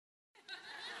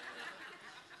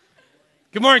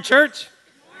Good morning, church.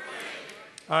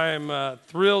 I'm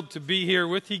thrilled to be here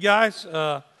with you guys.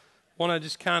 Want to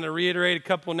just kind of reiterate a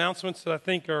couple announcements that I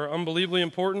think are unbelievably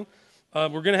important. We're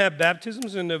going to have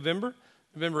baptisms in November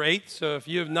 8th. So if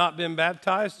you have not been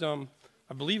baptized, I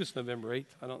believe it's November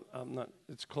 8th. I'm not.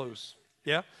 It's close.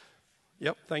 Yeah.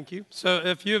 Yep. Thank you. So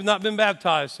if you have not been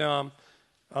baptized,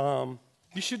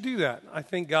 you should do that. I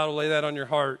think God will lay that on your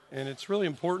heart, and it's really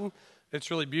important. It's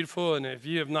really beautiful, and if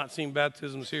you have not seen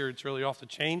baptisms here, it's really off the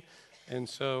chain. And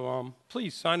so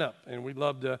please sign up, and we'd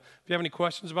love to. If you have any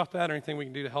questions about that or anything we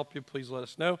can do to help you, please let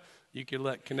us know. You can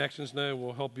let Connections know.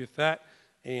 We'll help you with that.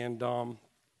 And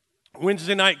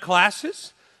Wednesday night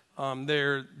classes,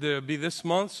 they'll be this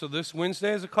month, so this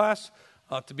Wednesday is a class.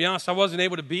 To be honest, I wasn't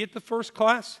able to be at the first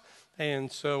class, and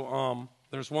so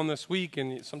there's one this week,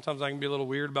 and sometimes I can be a little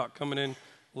weird about coming in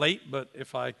late, but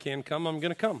if I can come, I'm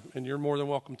going to come, and you're more than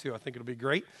welcome to. I think it'll be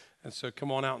great, and so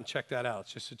come on out and check that out.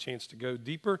 It's just a chance to go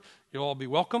deeper. You'll all be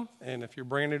welcome, and if you're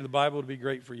brand new to the Bible, it'll be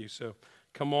great for you, so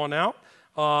come on out.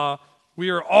 We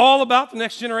are all about the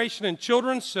next generation and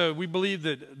children, so we believe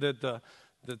that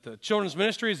the children's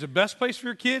ministry is the best place for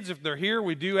your kids. If they're here,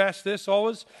 we do ask this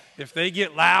always. If they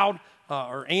get loud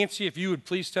or antsy, if you would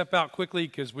please step out quickly,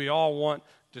 because we all want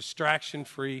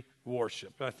distraction-free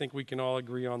worship. I think we can all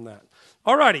agree on that.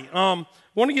 All righty. Want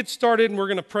to get started, and we're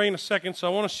going to pray in a second. So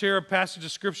I want to share a passage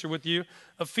of Scripture with you.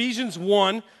 Ephesians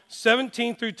 1,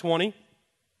 17 through 20.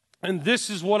 And this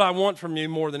is what I want from you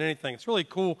more than anything. It's a really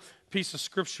cool piece of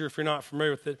Scripture if you're not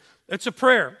familiar with it. It's a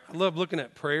prayer. I love looking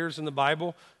at prayers in the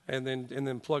Bible and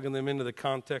then plugging them into the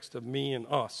context of me and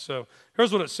us. So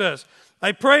here's what it says.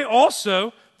 I pray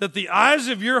also that the eyes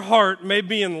of your heart may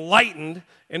be enlightened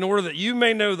in order that you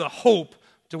may know the hope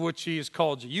to which he has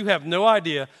called you. You have no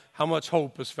idea how much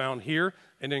hope is found here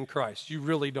and in Christ. You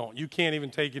really don't. You can't even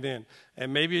take it in.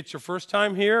 And maybe it's your first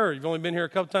time here, or you've only been here a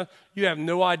couple times. You have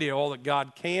no idea all that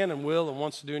God can and will and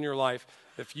wants to do in your life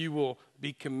if you will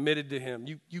be committed to him.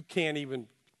 You can't even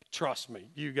trust me.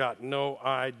 You got no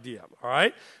idea. All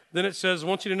right? Then it says, I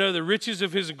want you to know the riches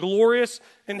of his glorious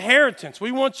inheritance.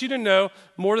 We want you to know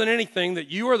more than anything that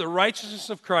you are the righteousness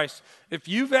of Christ. If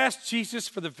you've asked Jesus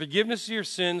for the forgiveness of your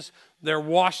sins, they're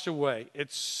washed away.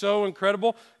 It's so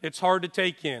incredible, it's hard to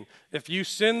take in. If you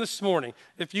sin this morning,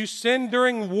 if you sin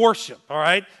during worship, all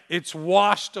right, it's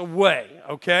washed away,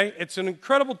 okay? It's an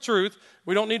incredible truth.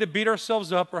 We don't need to beat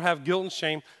ourselves up or have guilt and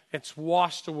shame. It's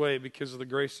washed away because of the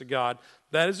grace of God.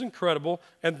 That is incredible.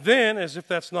 And then, as if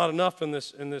that's not enough in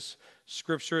this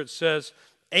scripture, it says,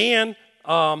 and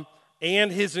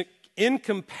his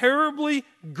incomparably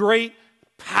great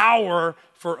power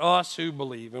for us who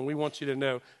believe. And we want you to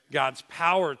know God's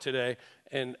power today.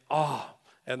 And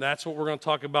that's what we're going to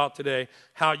talk about today,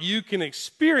 how you can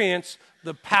experience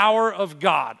the power of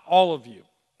God, all of you,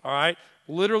 all right?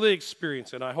 Literally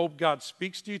experience it. I hope God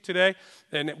speaks to you today.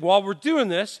 And while we're doing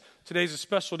this, today's a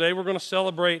special day. We're going to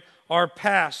celebrate our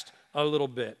past a little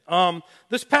bit.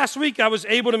 This past week, I was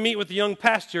able to meet with a young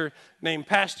pastor named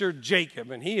Pastor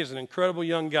Jacob, and he is an incredible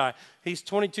young guy. He's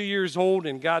 22 years old,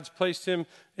 and God's placed him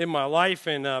in my life.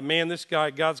 And man, this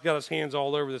guy, God's got his hands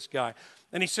all over this guy.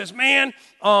 And he says, man,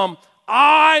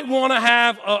 I want to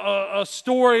have a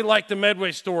story like the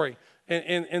Medway story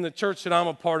in the church that I'm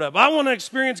a part of. I want to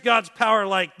experience God's power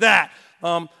like that.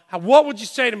 What would you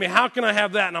say to me? How can I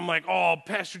have that? And I'm like, oh,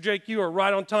 Pastor Jake, you are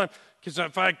right on time. Because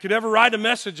if I could ever write a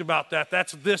message about that,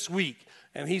 that's this week.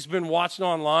 And he's been watching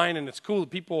online, and it's cool.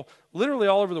 People literally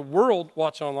all over the world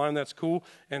watch online. That's cool.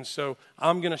 And so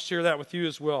I'm going to share that with you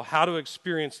as well, how to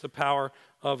experience the power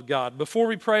of God. Before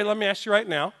we pray, let me ask you right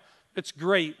now, it's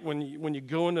great when you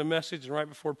go into a message and right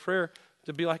before prayer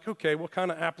to be like, okay, what kind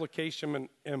of application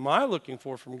am I looking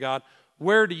for from God?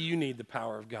 Where do you need the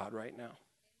power of God right now?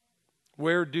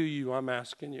 Where do you, I'm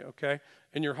asking you, okay,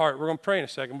 in your heart. We're going to pray in a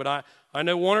second, but I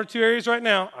know one or two areas right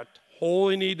now I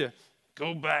totally need to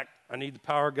go back. I need the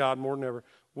power of God more than ever.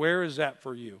 Where is that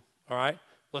for you? All right?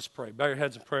 Let's pray. Bow your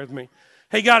heads and pray with me.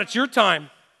 Hey, God, it's your time.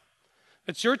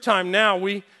 It's your time now.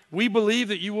 We believe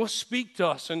that you will speak to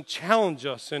us and challenge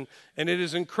us, and it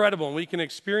is incredible. And we can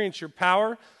experience your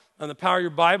power and the power of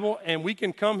your Bible, and we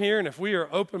can come here, and if we are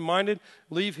open-minded,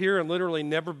 leave here and literally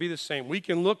never be the same. We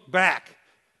can look back,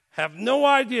 have no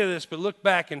idea this, but look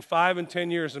back in 5 and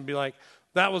 10 years and be like,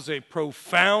 that was a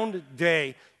profound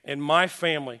day in my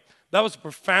family. That was a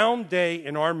profound day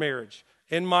in our marriage,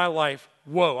 in my life.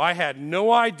 Whoa, I had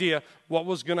no idea what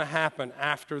was going to happen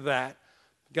after that.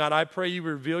 God, I pray you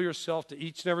reveal yourself to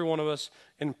each and every one of us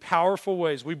in powerful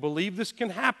ways. We believe this can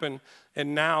happen,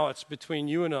 and now it's between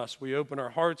you and us. We open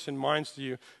our hearts and minds to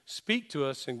you. Speak to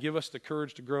us and give us the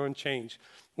courage to grow and change.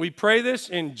 We pray this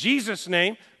in Jesus'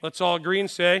 name. Let's all agree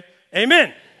and say,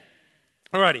 Amen.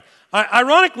 All righty.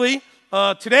 Ironically,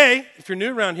 today, if you're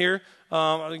new around here,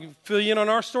 I can fill you in on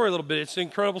our story a little bit. It's an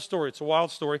incredible story. It's a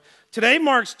wild story. Today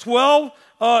marks 12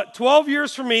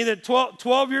 years for me. That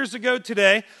 12 years ago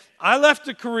today, I left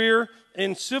a career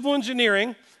in civil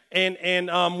engineering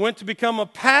and went to become a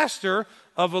pastor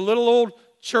of a little old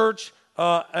church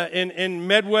in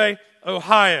Medway,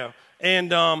 Ohio.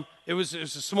 And it was a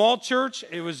small church.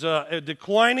 It was a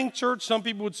declining church. Some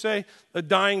people would say a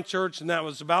dying church, and that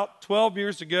was about 12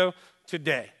 years ago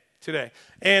today.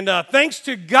 And thanks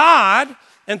to God,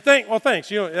 and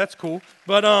thanks. You know, that's cool.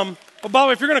 But by the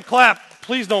way, if you're going to clap,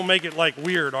 please don't make it like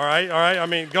weird. All right. I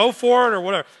mean, go for it or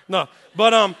whatever. No.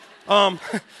 But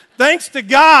thanks to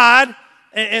God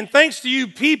and thanks to you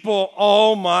people.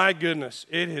 Oh my goodness,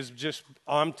 it has just.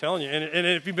 I'm telling you. And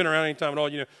if you've been around any time at all,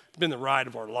 you know it's been the ride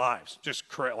of our lives. Just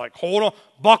like hold on,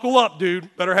 buckle up,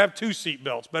 dude. Better have 2 seat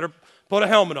belts. Better put a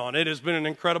helmet on. It has been an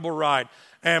incredible ride.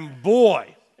 And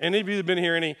boy, any of you that have been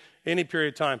here any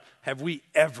period of time, have we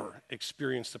ever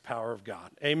experienced the power of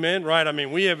God? Amen, right? I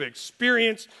mean, we have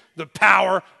experienced the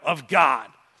power of God,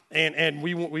 and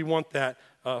we want that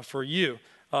for you.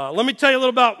 Let me tell you a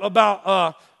little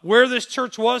about where this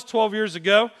church was 12 years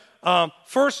ago.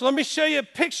 First, let me show you a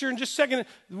picture in just a second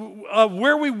of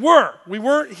where we were. We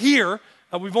weren't here.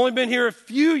 We've only been here a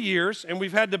few years, and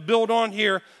we've had to build on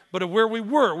here, but of where we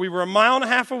were. We were 1.5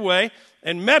 miles away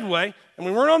in Medway, and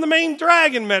we weren't on the main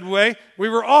drag in Medway. We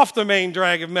were off the main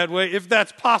drag of Medway, if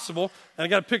that's possible. And I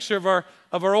got a picture of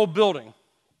our old building.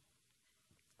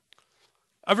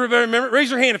 Everybody remember? Raise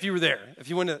your hand if you were there. If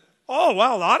you went to, oh,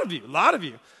 wow, a lot of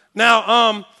you.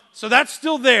 Now, so that's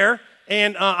still there.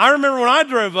 And I remember when I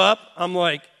drove up, I'm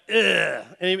like, ugh.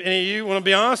 Any of you want to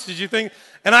be honest? Did you think?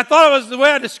 And I thought it was the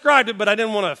way I described it, but I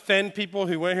didn't want to offend people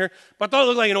who went here. But I thought it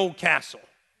looked like an old castle.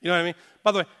 You know what I mean?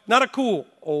 By the way, not a cool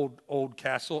old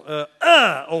castle.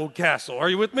 Old castle. Are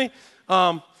you with me?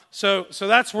 So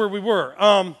that's where we were.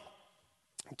 I'll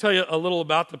tell you a little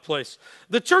about the place.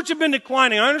 The church had been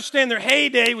declining. I understand their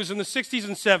heyday was in the 60s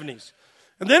and 70s.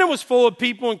 And then it was full of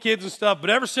people and kids and stuff.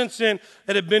 But ever since then,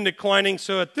 it had been declining.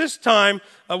 So at this time,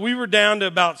 we were down to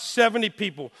about 70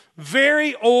 people.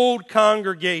 Very old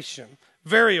congregation.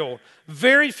 Very old.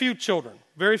 Very few children.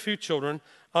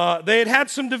 They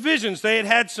had some divisions. They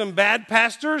had some bad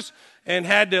pastors and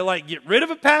had to get rid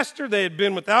of a pastor. They had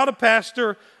been without a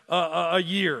pastor a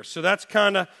year. So that's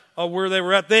kind of where they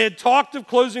were at. They had talked of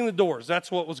closing the doors. That's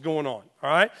what was going on.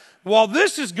 All right. While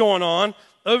this is going on,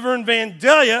 over in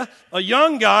Vandalia, a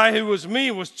young guy who was me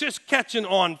was just catching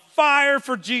on fire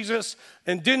for Jesus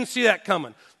and didn't see that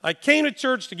coming. I came to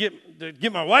church to get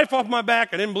my wife off my back.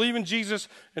 I didn't believe in Jesus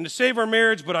and to save our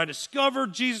marriage, but I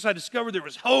discovered Jesus. I discovered there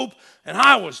was hope, and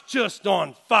I was just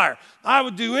on fire. I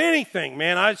would do anything,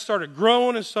 man. I started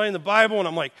growing and studying the Bible, and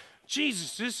I'm like,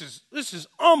 Jesus, this is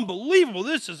unbelievable.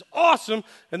 This is awesome.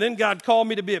 And then God called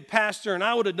me to be a pastor, and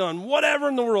I would have done whatever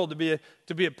in the world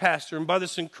to be a pastor. And by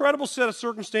this incredible set of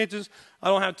circumstances I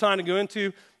don't have time to go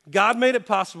into, God made it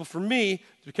possible for me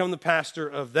to become the pastor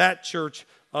of that church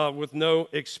with no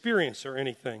experience or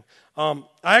anything. I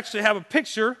actually have a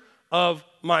picture of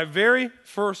my very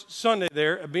first Sunday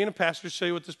there of being a pastor to show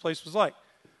you what this place was like.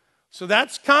 So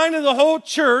that's kind of the whole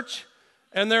church.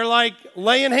 And they're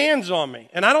laying hands on me.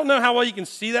 And I don't know how well you can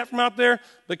see that from out there,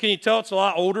 but can you tell it's a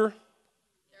lot older?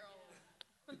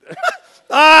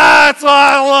 That's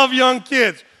why I love young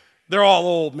kids. They're all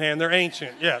old, man. They're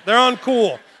ancient. Yeah, they're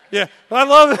uncool. Yeah, but I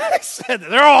love that they said that.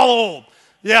 They're all old.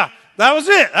 Yeah, that was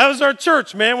it. That was our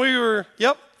church, man. We were,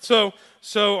 yep. So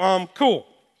cool.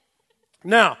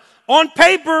 Now, on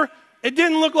paper, it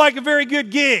didn't look like a very good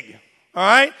gig, all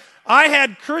right? I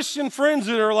had Christian friends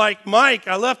that are like, Mike,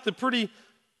 I left a pretty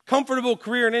comfortable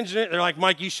career in engineering. They're like,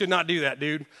 Mike, you should not do that,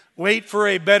 dude. Wait for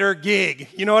a better gig.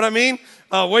 You know what I mean?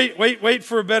 Wait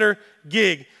for a better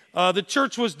gig. The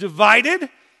church was divided.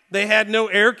 They had no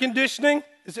air conditioning.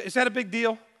 Is that a big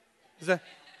deal?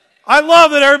 I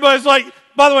love that everybody's like,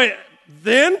 by the way,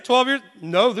 then 12 years,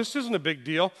 no, this isn't a big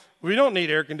deal. We don't need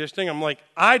air conditioning. I'm like,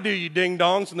 I do, you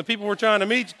ding-dongs, and the people we're trying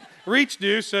to reach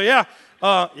do. So, yeah,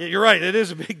 you're right. It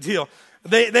is a big deal.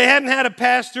 They hadn't had a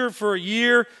pastor for a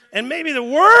year, and maybe the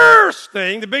worst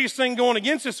thing, the biggest thing going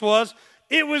against us was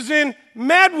it was in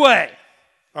Medway,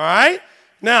 all right?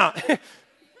 Now,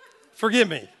 forgive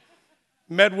me.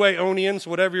 Medway-onians,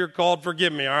 whatever you're called,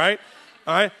 forgive me, all right?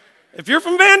 All right? If you're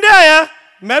from Vandalia,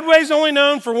 Medway's only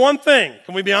known for one thing.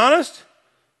 Can we be honest?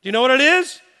 Do you know what it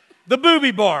is? The Booby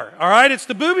Bar, all right? It's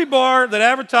the Booby Bar that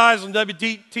advertised on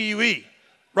WTUE,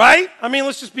 right? I mean,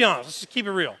 let's just be honest. Let's just keep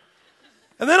it real.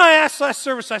 And then I asked last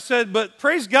service, I said, but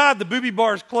praise God, the Booby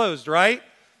Bar is closed, right?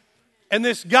 And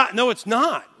this guy, no, it's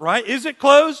not, right? Is it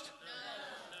closed?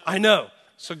 No. I know.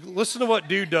 So listen to what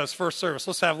dude does first service.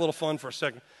 Let's have a little fun for a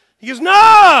second. He goes,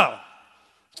 no,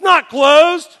 it's not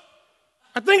closed.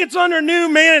 I think it's under new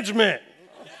management.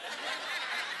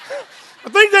 I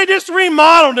think they just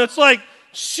remodeled it. It's like,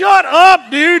 shut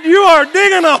up, dude. You are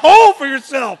digging a hole for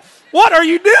yourself. What are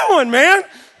you doing, man?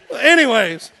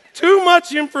 Anyways, too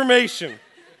much information.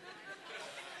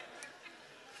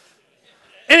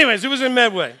 Anyways, it was in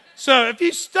Medway. So if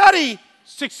you study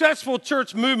successful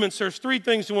church movements, there's three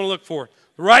things you want to look for.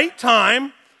 Right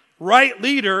time, right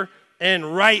leader,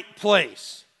 and right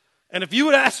place. And if you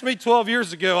would ask me 12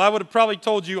 years ago, I would have probably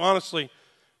told you, honestly,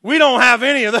 we don't have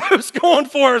any of those going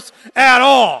for us at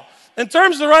all. In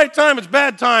terms of the right time, it's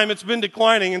bad time. It's been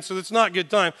declining, and so it's not good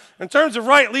time. In terms of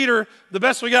right leader, the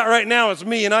best we got right now is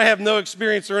me, and I have no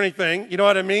experience or anything. You know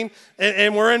what I mean?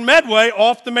 And we're in Medway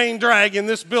off the main drag in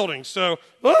this building. So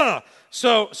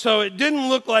it didn't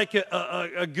look like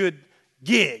a good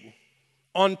gig.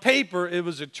 On paper, it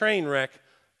was a train wreck,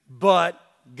 but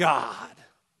God.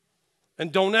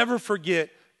 And don't ever forget,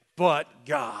 but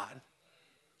God.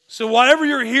 So whatever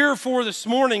you're here for this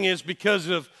morning is because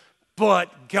of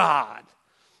but God.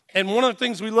 And one of the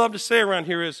things we love to say around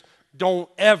here is don't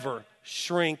ever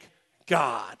shrink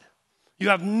God. You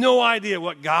have no idea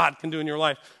what God can do in your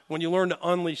life when you learn to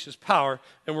unleash His power,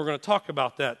 and we're going to talk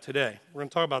about that today.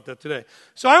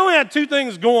 So I only had two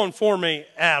things going for me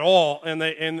at all, and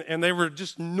they were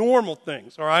just normal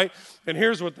things, all right? And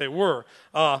here's what they were.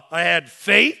 I had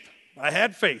faith, and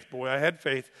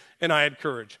I had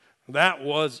courage. That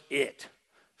was it.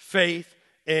 Faith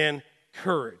and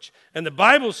courage. And the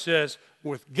Bible says,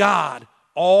 with God,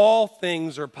 all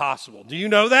things are possible. Do you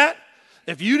know that?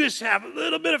 If you just have a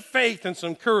little bit of faith and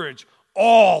some courage,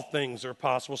 all things are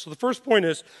possible. So the first point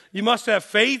is, you must have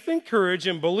faith and courage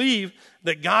and believe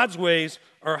that God's ways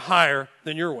are higher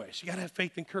than your ways. You got to have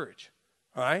faith and courage,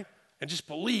 all right? And just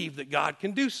believe that God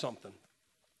can do something.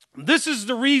 This is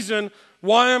the reason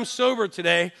why I'm sober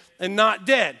today and not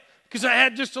dead. Because I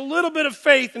had just a little bit of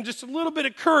faith and just a little bit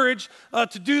of courage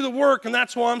to do the work, and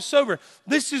that's why I'm sober.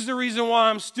 This is the reason why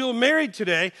I'm still married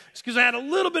today. It's because I had a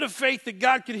little bit of faith that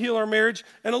God could heal our marriage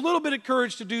and a little bit of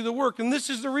courage to do the work. And this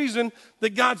is the reason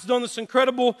that God's done this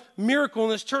incredible miracle in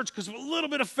this church, because of a little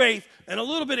bit of faith and a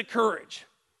little bit of courage.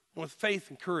 And with faith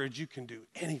and courage, you can do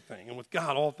anything. And with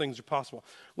God, all things are possible.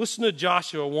 Listen to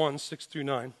Joshua 1, 6 through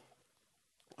 9.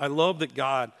 I love that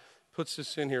God puts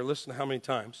this in here. Listen to how many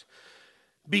times.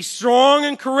 Be strong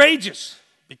and courageous,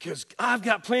 because I've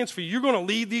got plans for you. You're going to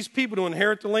lead these people to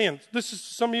inherit the land. This is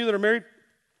some of you that are married.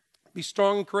 Be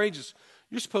strong and courageous.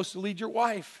 You're supposed to lead your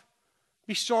wife.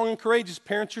 Be strong and courageous.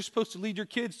 Parents, you're supposed to lead your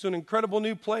kids to an incredible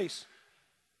new place.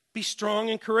 Be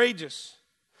strong and courageous.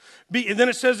 And then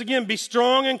it says again, be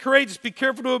strong and courageous. Be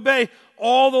careful to obey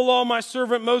all the law my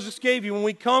servant Moses gave you. When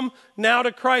we come now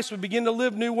to Christ, we begin to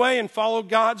live new way and follow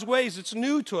God's ways. It's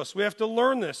new to us. We have to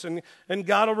learn this, and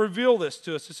God will reveal this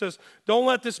to us. It says, don't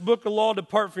let this book of law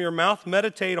depart from your mouth.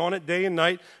 Meditate on it day and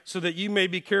night so that you may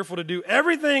be careful to do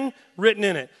everything written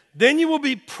in it. Then you will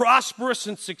be prosperous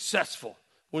and successful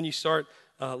when you start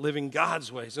living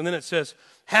God's ways. And then it says,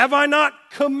 have I not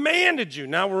commanded you?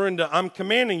 Now we're into I'm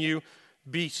commanding you.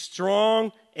 Be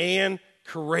strong and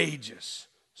courageous.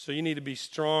 So you need to be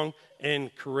strong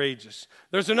and courageous.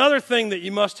 There's another thing that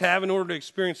you must have in order to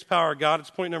experience the power of God.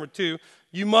 It's point number 2.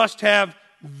 You must have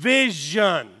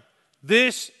vision.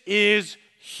 This is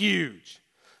huge.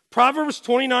 Proverbs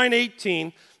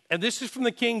 29:18, and this is from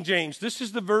the King James. This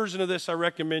is the version of this I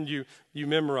recommend you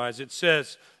memorize. It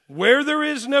says, where there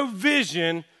is no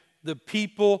vision, the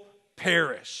people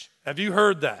perish. Have you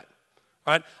heard that?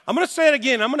 All right, I'm going to say it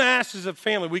again. I'm going to ask as a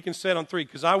family. We can say it on 3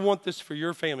 because I want this for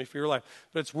your family, for your life.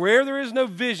 But it's where there is no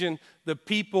vision, the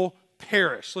people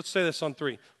perish. Let's say this on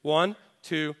 3. 1,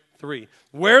 2, 3.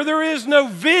 Where there is no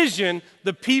vision,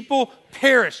 the people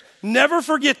perish. Never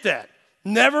forget that.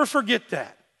 Never forget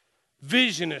that.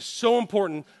 Vision is so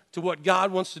important to what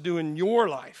God wants to do in your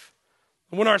life.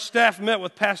 When our staff met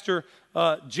with Pastor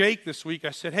Jake this week,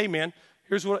 I said, hey, man,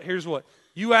 here's what.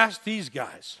 You ask these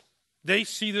guys. They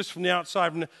see this from the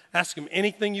outside. Ask them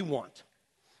anything you want.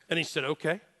 And he said,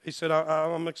 okay. He said,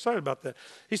 I'm excited about that.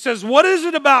 He says, what is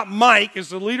it about Mike as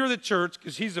the leader of the church,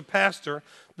 because he's a pastor,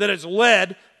 that has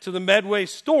led to the Medway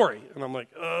story? And I'm like,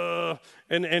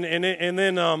 And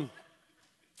then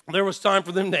there was time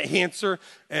for them to answer.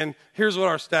 And here's what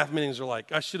our staff meetings are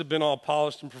like. I should have been all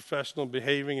polished and professional and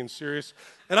behaving and serious.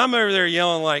 And I'm over there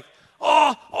yelling like,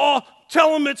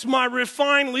 tell them it's my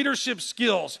refined leadership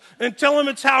skills, and tell them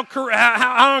it's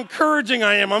how encouraging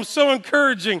I am. I'm so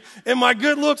encouraging, and my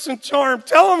good looks and charm.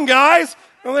 Tell them, guys.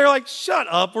 And they're like, shut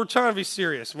up. We're trying to be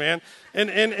serious, man.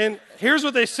 And here's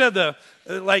what they said, though.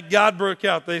 Like God broke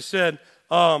out. They said,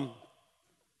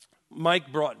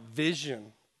 Mike brought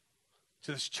vision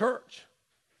to this church.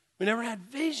 We never had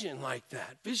vision like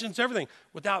that. Vision's everything.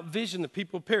 Without vision, the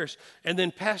people perish. And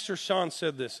then Pastor Sean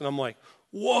said this, and I'm like,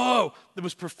 whoa. It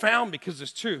was profound because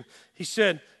it's true. He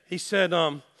said,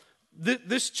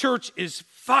 this church is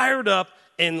fired up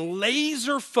and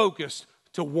laser focused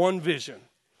to one vision.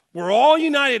 We're all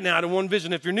united now to one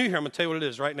vision. If you're new here, I'm going to tell you what it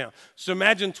is right now. So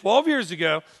imagine 12 years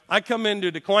ago, I come into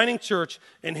a declining church,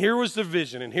 and here was the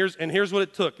vision, and here's what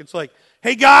it took. It's like,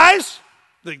 hey, guys,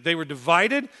 they were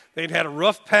divided. They'd had a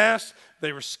rough past.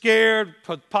 They were scared,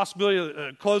 possibility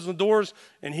of closing the doors,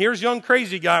 and here's young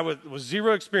crazy guy with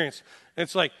zero experience. And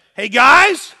it's like, hey,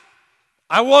 guys,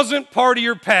 I wasn't part of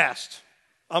your past.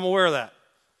 I'm aware of that.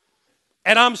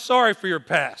 And I'm sorry for your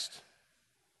past.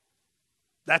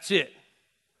 That's it.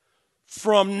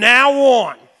 From now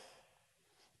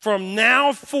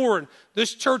forward,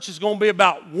 this church is going to be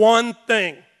about one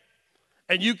thing.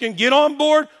 And you can get on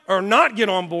board or not get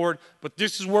on board, but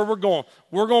this is where we're going.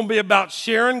 We're going to be about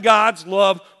sharing God's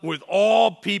love with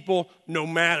all people no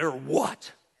matter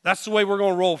what. That's the way we're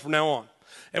going to roll from now on.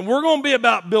 And we're going to be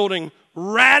about building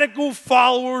radical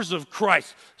followers of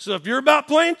Christ. So if you're about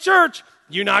playing church,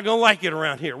 you're not going to like it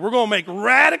around here. We're going to make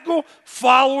radical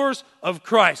followers of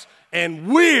Christ. And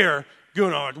we're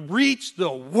going to reach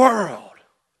the world.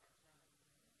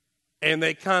 And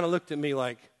they kind of looked at me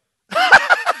like,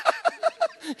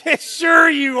 sure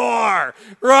you are,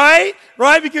 right?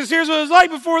 Right? Because here's what it was like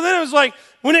before then. It was like,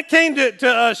 when it came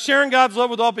to sharing God's love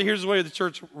with all people, here's the way the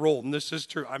church rolled. And this is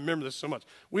true. I remember this so much.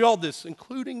 We all did this,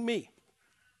 including me.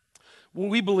 Well,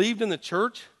 we believed in the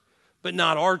church, but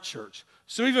not our church.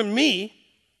 So even me,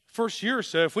 first year or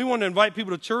so, if we wanted to invite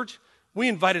people to church, we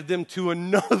invited them to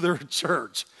another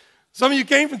church. Some of you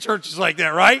came from churches like that,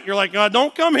 right? You're like,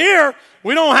 don't come here.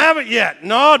 We don't have it yet.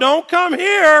 No, don't come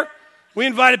here. We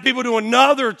invited people to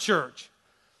another church.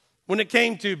 When it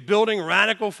came to building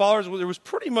radical followers, there was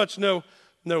pretty much no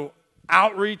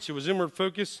outreach. It was inward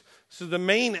focus. So the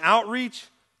main outreach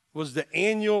was the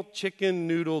annual chicken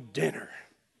noodle dinner.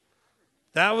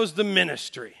 That was the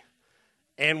ministry.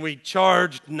 And we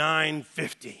charged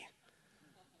 $9.50.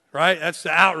 Right? That's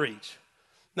the outreach.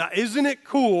 Now, isn't it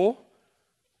cool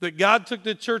that God took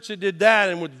the church that did that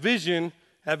and with vision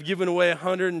have given away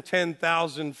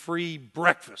 110,000 free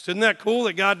breakfasts? Isn't that cool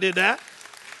that God did that?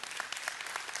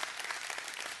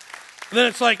 And then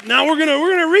it's like, now we're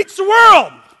gonna reach the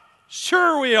world.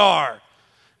 Sure we are.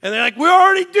 And they're like, we're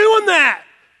already doing that.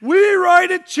 We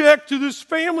write a check to this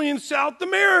family in South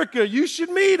America. You should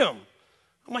meet them.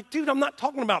 I'm like, dude, I'm not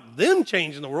talking about them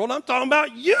changing the world. I'm talking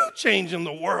about you changing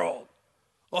the world.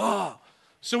 Oh.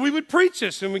 So we would preach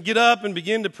this, and we'd get up and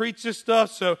begin to preach this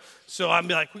stuff. So I'd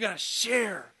be like, we got to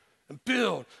share and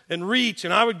build and reach.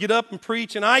 And I would get up and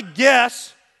preach, and I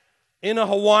guess in a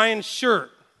Hawaiian shirt.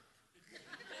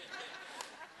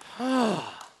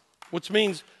 Which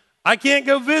means I can't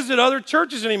go visit other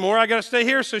churches anymore. I got to stay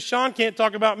here so Sean can't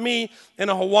talk about me in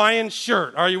a Hawaiian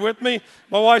shirt. Are you with me?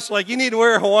 My wife's like, you need to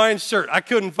wear a Hawaiian shirt. I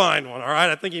couldn't find one, all right?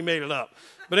 I think he made it up.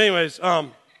 But anyways,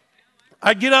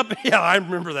 I get up. Yeah, I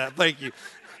remember that. Thank you.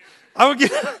 I would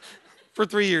get for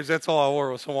 3 years. That's all I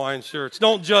wore was Hawaiian shirts.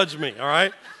 Don't judge me, all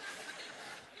right?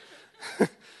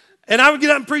 And I would get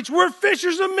up and preach, we're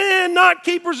fishers of men, not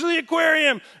keepers of the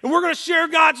aquarium. And we're going to share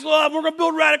God's love. We're going to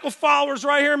build radical followers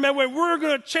right here in Medway. We're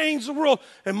going to change the world.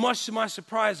 And much to my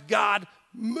surprise, God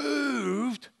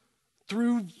moved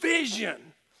through vision.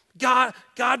 God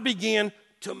began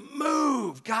to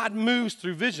move. God moves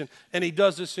through vision. And he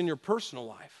does this in your personal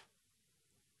life.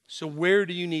 So where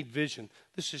do you need vision?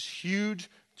 This is huge to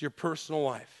your personal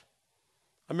life.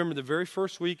 I remember the very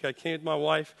first week I came with my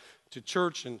wife to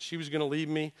church, and she was going to leave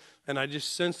me, and I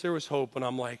just sensed there was hope, and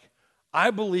I'm like,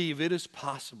 I believe it is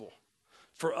possible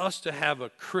for us to have a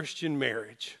Christian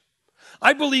marriage.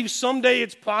 I believe someday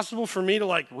it's possible for me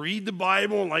to read the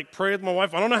Bible and pray with my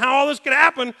wife. I don't know how all this could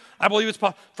happen. I believe it's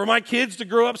possible for my kids to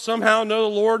grow up somehow, know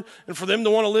the Lord, and for them to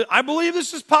want to live. I believe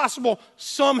this is possible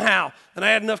somehow, and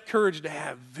I had enough courage to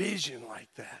have vision like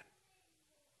that.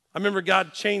 I remember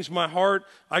God changed my heart.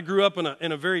 I grew up in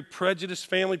a very prejudiced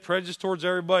family, prejudiced towards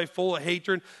everybody, full of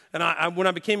hatred. And when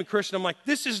I became a Christian, I'm like,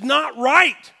 this is not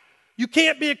right. You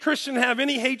can't be a Christian and have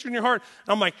any hatred in your heart.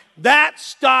 I'm like, that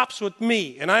stops with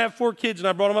me. And I have 4 kids, and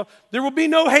I brought them up. There will be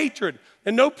no hatred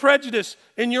and no prejudice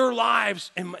in your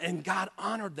lives. And God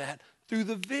honored that through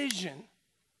the vision.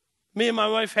 Me and my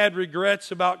wife had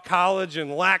regrets about college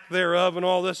and lack thereof and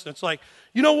all this. And it's like,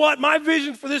 you know what? My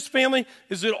vision for this family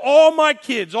is that all my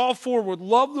kids, all four, would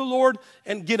love the Lord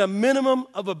and get a minimum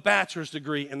of a bachelor's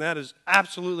degree. And that is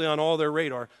absolutely on all their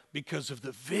radar because of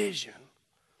the vision.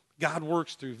 God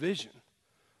works through vision.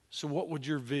 So what would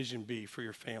your vision be for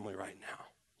your family right now?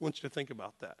 I want you to think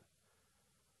about that.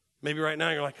 Maybe right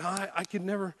now you're like, I could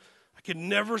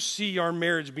never see our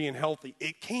marriage being healthy.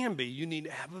 It can be. You need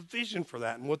to have a vision for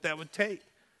that and what that would take.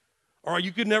 Or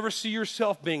you could never see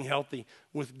yourself being healthy.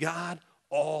 With God,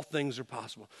 all things are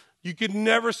possible. You could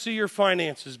never see your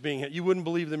finances being, you wouldn't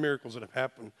believe the miracles that have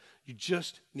happened. You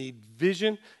just need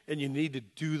vision and you need to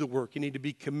do the work. You need to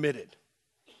be committed.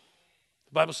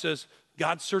 The Bible says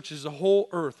God searches the whole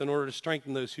earth in order to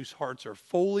strengthen those whose hearts are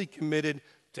fully committed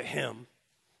to Him.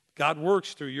 God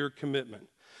works through your commitment.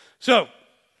 So,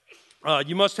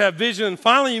 you must have vision. And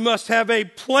finally, you must have a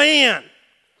plan.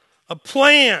 A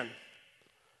plan.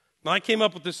 Now, I came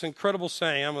up with this incredible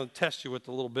saying. I'm going to test you with it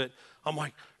a little bit. I'm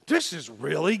like, this is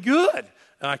really good.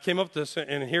 And I came up with this,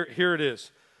 and here it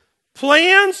is.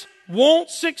 Plans won't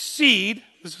succeed.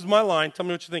 This is my line. Tell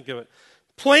me what you think of it.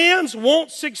 Plans won't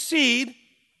succeed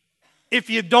if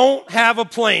you don't have a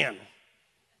plan.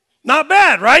 Not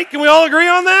bad, right? Can we all agree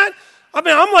on that? I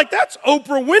mean, I'm like, that's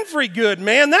Oprah Winfrey good,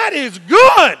 man. That is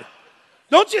good.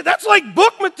 Don't you? That's like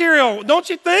book material, don't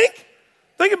you think?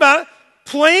 Think about it.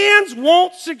 Plans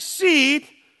won't succeed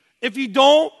if you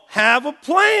don't have a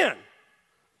plan.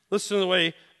 Listen to the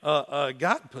way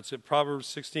God puts it, Proverbs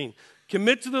 16.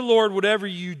 Commit to the Lord whatever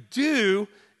you do,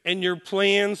 and your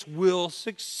plans will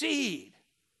succeed.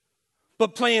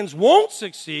 But plans won't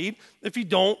succeed if you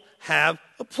don't have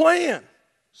a plan.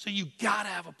 So you got to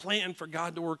have a plan for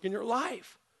God to work in your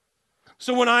life.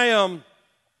 So when I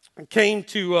came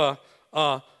to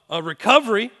a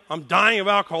recovery, I'm dying of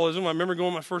alcoholism. I remember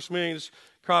going to my first meeting, just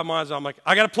cried my eyes out. I'm like,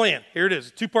 I got a plan. Here it is,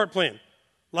 a two-part plan.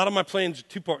 A lot of my plans are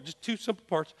two-part, just two simple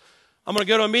parts. I'm going to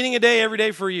go to a meeting a day every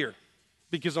day for a year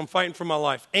because I'm fighting for my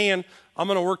life. And I'm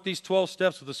going to work these 12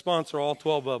 steps with a sponsor, all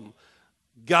 12 of them.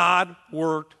 God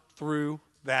worked through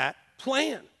that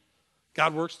plan.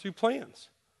 God works through plans.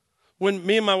 When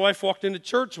me and my wife walked into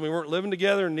church and we weren't living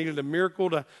together and needed a miracle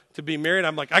to be married,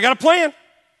 I'm like, I got a plan.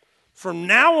 From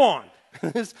now on,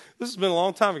 this has been a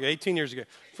long time ago, 18 years ago.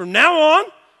 From now on,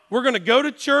 we're going to go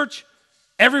to church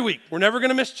every week. We're never going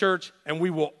to miss church, and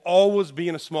we will always be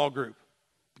in a small group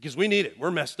because we need it. We're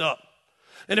messed up.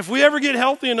 And if we ever get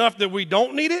healthy enough that we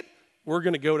don't need it, we're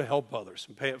going to go to help others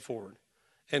and pay it forward.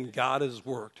 And God has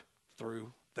worked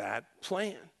through that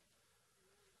plan.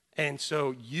 And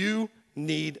so you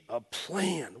need a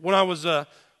plan. When I was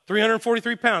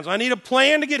 343 pounds, I need a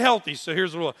plan to get healthy. So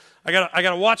here's the rule. I got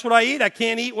to watch what I eat. I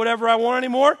can't eat whatever I want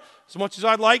anymore as much as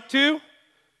I'd like to.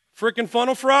 Frickin'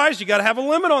 funnel fries, you got to have a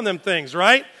limit on them things,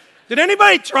 right? Did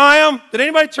anybody try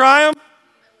them?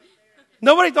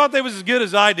 Nobody thought they was as good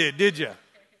as I did you?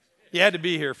 You had to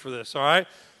be here for this, all right?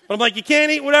 But I'm like, you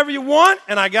can't eat whatever you want,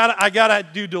 and I gotta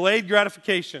do delayed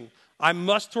gratification. I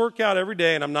must work out every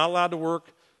day, and I'm not allowed to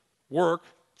work.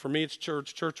 For me, it's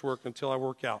church work until I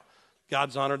work out.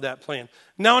 God's honored that plan.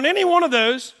 Now, in any one of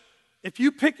those, if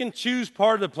you pick and choose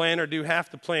part of the plan or do half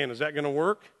the plan, is that going to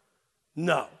work?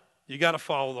 No. You got to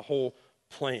follow the whole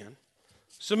plan.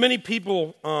 So many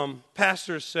people,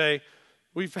 pastors say,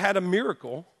 we've had a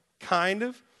miracle, kind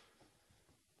of,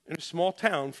 in a small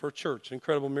town for a church, an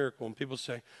incredible miracle. And people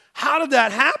say, how did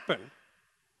that happen?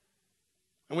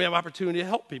 And we have opportunity to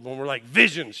help people. And we're like,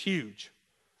 vision's huge.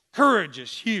 Courage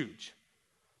is huge.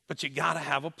 But you got to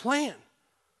have a plan.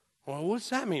 Well, what's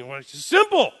that mean? Well, it's just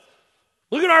simple.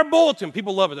 Look at our bulletin.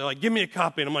 People love it. They're like, give me a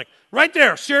copy. And I'm like, right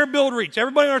there, share, build, reach.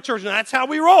 Everybody in our church, and that's how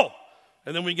we roll.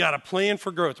 And then we got a plan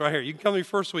for growth right here. You can come to me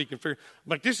first week and figure, I'm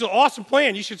like, this is an awesome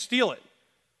plan. You should steal it.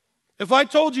 If I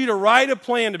told you to write a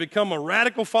plan to become a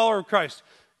radical follower of Christ,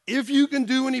 if you can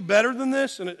do any better than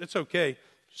this, and it's okay,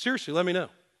 seriously, let me know.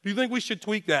 Do you think we should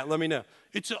tweak that? Let me know.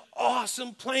 It's an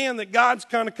awesome plan that God's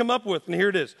kind of come up with, and here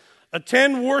it is.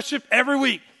 Attend worship every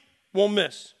week. Won't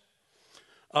miss.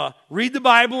 Read the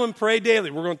Bible and pray daily.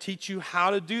 We're going to teach you how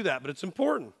to do that, but it's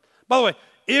important. By the way,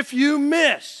 if you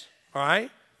miss, all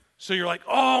right, so you're like,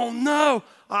 oh, no,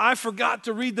 I forgot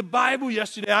to read the Bible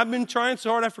yesterday. I've been trying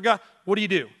so hard, I forgot. What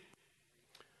do?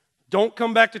 Don't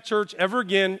come back to church ever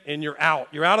again, and you're out.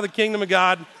 You're out of the kingdom of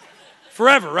God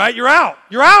forever, right? You're out.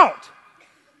 You're out.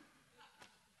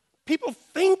 People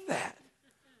think that.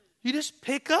 You just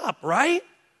pick up, right?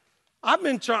 I've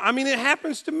been trying. I mean, it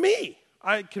happens to me.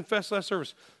 I confessed last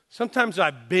service. Sometimes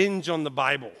I binge on the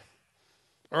Bible.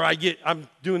 Or I'm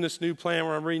doing this new plan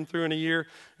where I'm reading through in a year,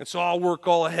 and so I'll work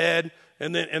all ahead,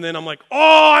 and then I'm like,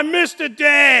 oh, I missed a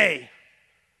day.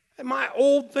 And my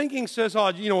old thinking says, oh,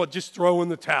 you know what, just throw in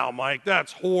the towel, Mike.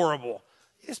 That's horrible.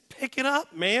 Just pick it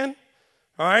up, man.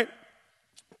 All right?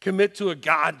 Commit to a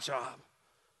God job.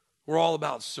 We're all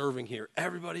about serving here.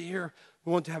 Everybody here,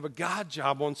 we want to have a God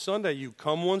job on Sunday. You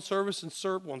come one service and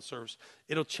serve one service.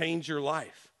 It'll change your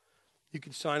life. You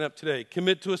can sign up today.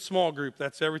 Commit to a small group.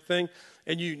 That's everything.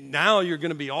 And now you're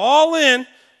going to be all in.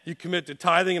 You commit to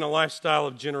tithing and a lifestyle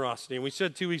of generosity. And we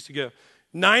said 2 weeks ago,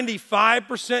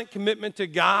 95% commitment to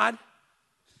God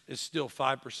is still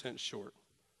 5% short.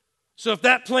 So if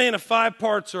that plan of 5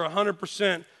 parts are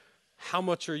 100%, how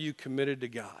much are you committed to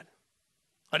God?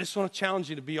 I just want to challenge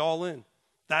you to be all in.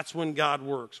 That's when God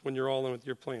works, when you're all in with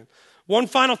your plan. One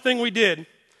final thing we did,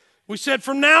 we said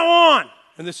from now on,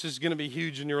 and this is going to be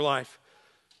huge in your life,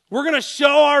 we're going to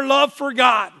show our love for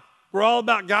God. We're all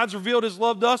about God's revealed his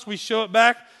love to us. We show it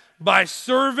back by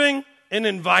serving and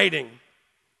inviting.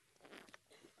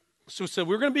 So we said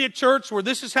we're going to be a church where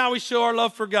this is how we show our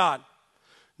love for God.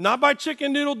 Not by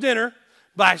chicken noodle dinner,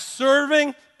 by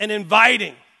serving and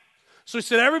inviting. So we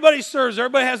said everybody serves,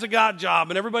 everybody has a God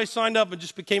job, and everybody signed up and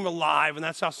just became alive, and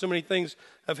that's how so many things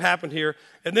have happened here.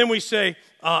 And then we say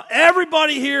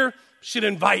everybody here should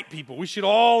invite people. We should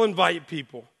all invite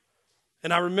people.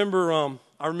 And I remember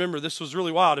this was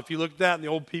really wild. If you look at that and the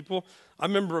old people, I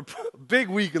remember a big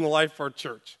week in the life of our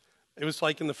church. It was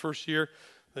like in the first year,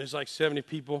 there's like 70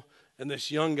 people, and this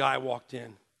young guy walked in.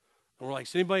 And we're like,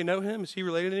 does anybody know him? Is he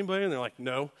related to anybody? And they're like,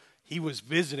 no, he was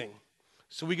visiting.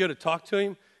 So we go to talk to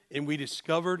him, and we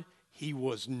discovered he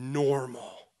was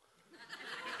normal.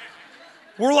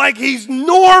 We're like, he's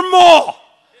normal.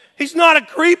 He's not a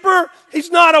creeper.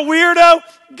 He's not a weirdo.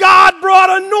 God brought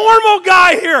a normal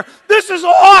guy here. This is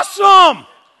awesome.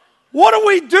 What do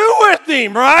we do with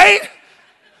him, right?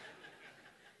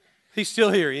 He's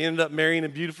still here. He ended up marrying a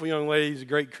beautiful young lady. He's a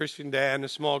great Christian dad and a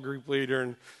small group leader,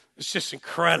 and it's just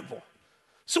incredible.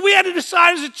 So we had to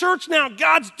decide as a church now,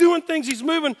 God's doing things, he's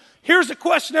moving. Here's a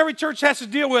question every church has to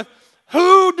deal with.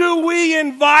 Who do we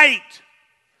invite?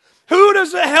 Who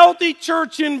does a healthy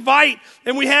church invite?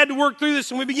 And we had to work through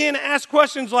this, and we began to ask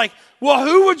questions like, well,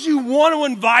 who would you want to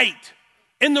invite?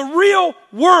 In the real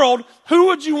world, who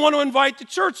would you want to invite to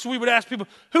church? So we would ask people,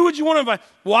 who would you want to invite?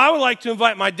 Well, I would like to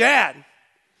invite my dad.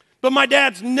 But my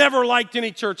dad's never liked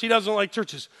any church. He doesn't like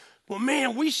churches. Well,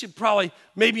 man, we should probably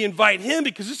maybe invite him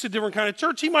because this is a different kind of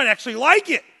church. He might actually like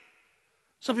it.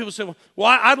 Some people say,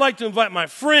 well, I'd like to invite my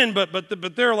friend,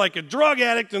 but they're like a drug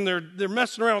addict and they're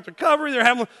messing around with recovery.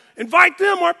 Invite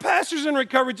them. Our pastor's in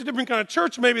recovery. It's a different kind of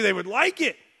church. Maybe they would like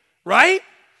it, right?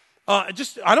 I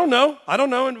don't know.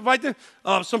 Invite them.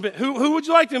 Who would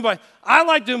you like to invite? I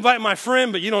like to invite my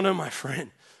friend, but you don't know my friend.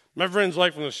 My friend's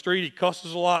like from the street. He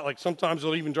cusses a lot. Like sometimes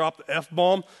he'll even drop the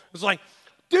F-bomb. It's like,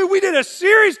 dude, we did a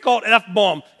series called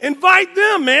F-bomb. Invite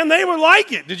them, man. They would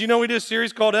like it. Did you know we did a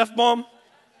series called F-bomb?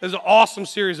 It was an awesome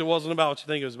series. It wasn't about what you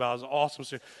think it was about. It was an awesome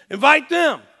series. Invite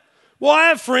them. Well, I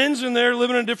have friends and they're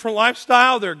living a different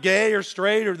lifestyle. They're gay or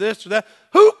straight or this or that.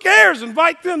 Who cares?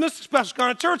 Invite them. This is a special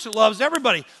kind of church that loves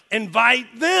everybody.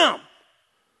 Invite them.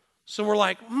 So we're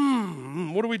like,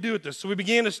 what do we do with this? So we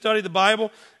began to study the Bible,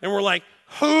 and we're like,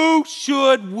 who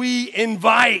should we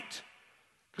invite?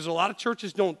 Because a lot of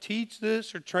churches don't teach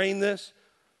this or train this.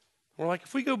 We're like,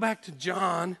 if we go back to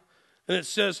John, and it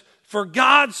says, for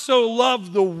God so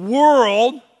loved the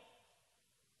world,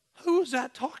 who is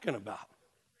that talking about?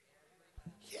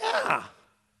 Yeah.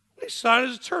 We decided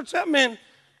as a church that meant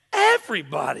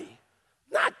everybody.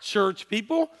 Not church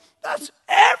people. That's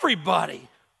everybody.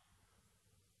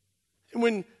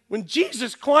 And when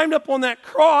Jesus climbed up on that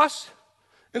cross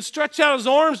and stretched out his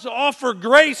arms to offer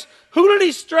grace, who did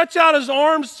he stretch out his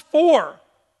arms for?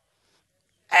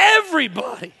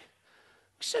 Everybody.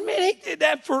 He said, man, he did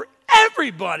that for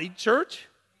everybody, church.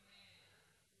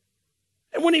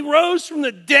 And when he rose from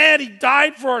the dead, he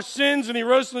died for our sins, and he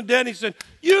rose from the dead, and he said,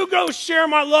 you go share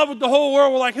my love with the whole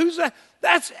world. We're like, who's that?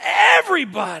 That's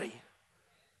everybody.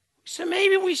 He said,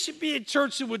 maybe we should be a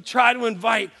church that would try to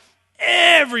invite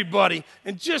everybody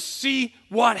and just see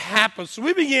what happens. So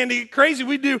we began to get crazy.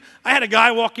 I had a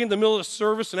guy walk in the middle of the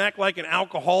service and act like an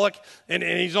alcoholic, and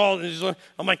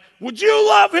I'm like, would you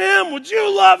love him? Would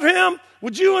you love him?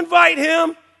 Would you invite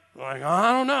him? I'm like,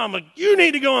 I don't know. I'm like, you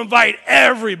need to go invite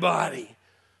everybody.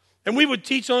 And we would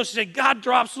teach on this and say, God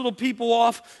drops little people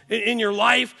off in your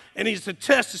life, and he's a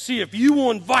test to see if you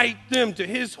will invite them to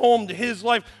his home, to his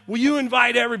life. Will you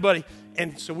invite everybody?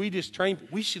 And so we just trained,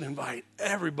 we should invite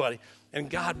everybody. And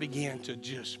God began to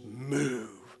just move.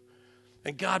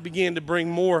 And God began to bring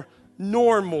more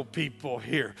normal people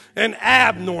here and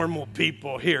abnormal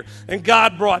people here. And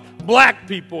God brought black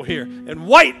people here and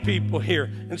white people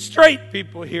here and straight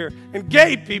people here and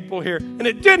gay people here. And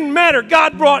it didn't matter.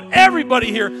 God brought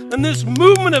everybody here. And this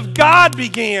movement of God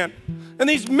began. And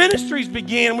these ministries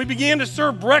began. We began to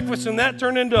serve breakfast, and that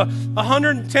turned into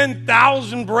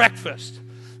 110,000 breakfasts.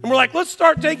 And we're like, let's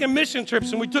start taking mission trips.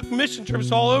 And we took mission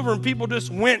trips all over, and people just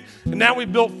went. And now we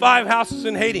built 5 houses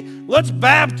in Haiti. Let's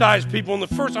baptize people. I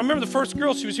remember the first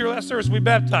girl, she was here last service, we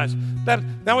baptized.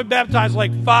 Now we baptized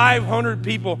like 500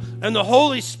 people. And the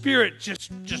Holy Spirit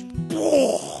just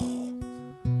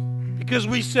because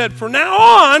we said, from now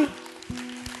on,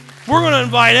 we're going to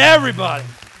invite everybody.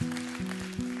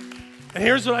 And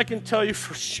here's what I can tell you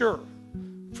for sure,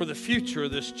 for the future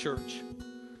of this church.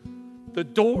 The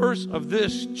doors of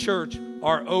this church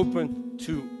are open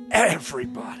to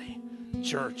everybody,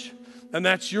 church. And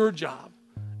that's your job.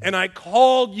 And I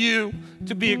called you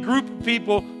to be a group of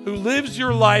people who lives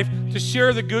your life to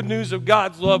share the good news of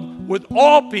God's love with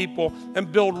all people and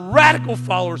build radical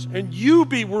followers. And you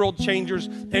be world changers,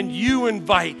 and you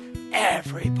invite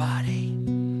everybody.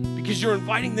 Because you're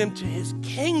inviting them to his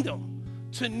kingdom,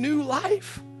 to new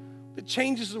life that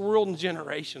changes the world in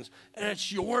generations. And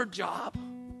it's your job.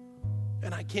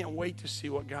 And I can't wait to see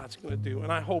what God's going to do.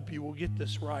 And I hope you will get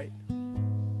this right.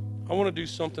 I want to do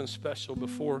something special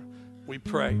before we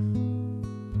pray.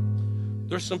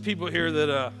 There's some people here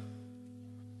that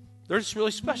they're just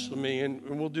really special to me. And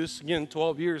we'll do this again in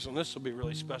 12 years, and this will be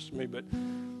really special to me. But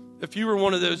if you were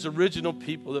one of those original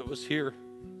people that was here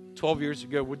 12 years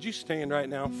ago, would you stand right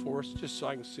now for us, just so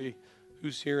I can see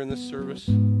who's here in this service?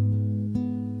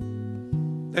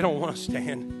 They don't want to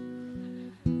stand.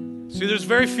 See, there's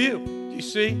very few. Do you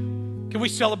see? Can we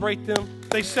celebrate them?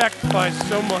 They sacrificed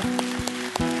so much.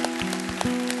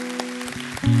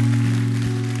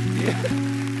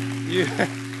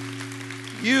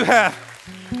 You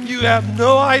have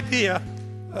no idea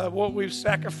what we've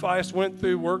sacrificed, went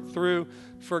through, worked through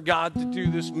for God to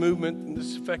do this movement, and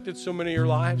this affected so many of your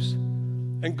lives.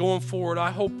 And going forward, I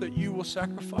hope that you will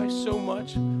sacrifice so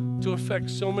much to affect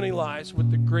so many lives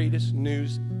with the greatest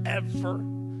news ever.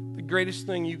 The greatest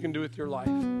thing you can do with your life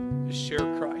is share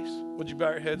Christ. Would you bow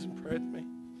your heads and pray with me?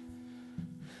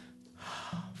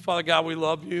 Father God, we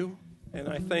love you, and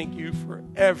I thank you for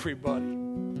everybody.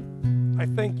 I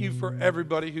thank you for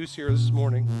everybody who's here this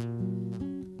morning.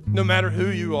 No matter who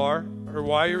you are, or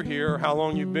why you're here, or how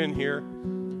long you've been here,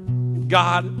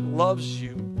 God loves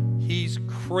you. He's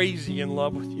crazy in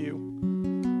love with you.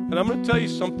 And I'm going to tell you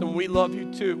something. We love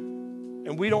you too.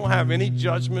 And we don't have any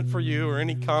judgment for you or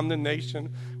any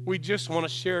condemnation. We just want to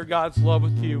share God's love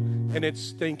with you. And it's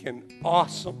stinking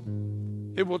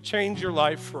awesome. It will change your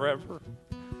life forever.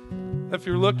 If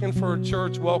you're looking for a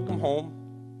church, welcome home.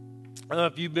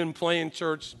 If you've been playing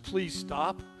church, please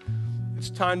stop. It's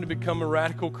time to become a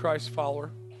radical Christ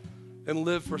follower and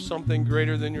live for something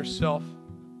greater than yourself.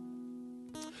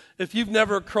 If you've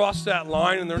never crossed that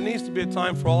line, and there needs to be a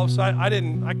time for all of us, I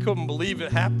couldn't believe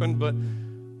it happened, but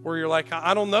where you're like,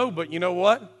 I don't know, but you know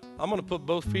what? I'm going to put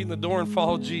both feet in the door and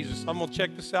follow Jesus. I'm going to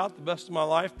check this out the best of my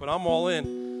life, but I'm all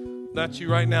in. That's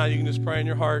you right now. You can just pray in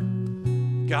your heart,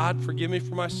 God, forgive me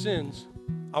for my sins.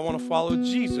 I want to follow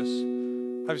Jesus.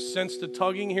 I've sensed a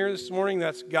tugging here this morning.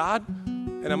 That's God,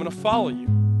 and I'm going to follow you.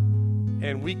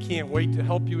 And we can't wait to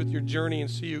help you with your journey and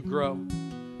see you grow.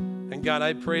 And God,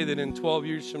 I pray that in 12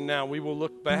 years from now, we will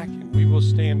look back and we will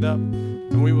stand up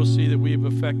and we will see that we have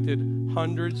affected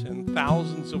hundreds and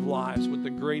thousands of lives with the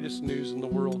greatest news in the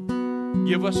world.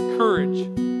 Give us courage.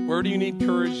 Where do you need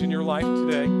courage in your life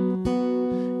today?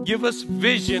 Give us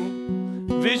vision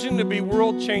to be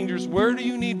world changers. Where do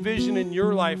you need vision in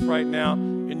your life right now,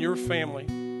 in your family?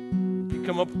 You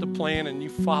come up with a plan and you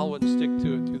follow it and stick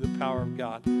to it through the power of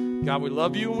God. God, we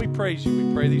love you and we praise you.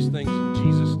 We pray these things in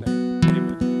Jesus' name.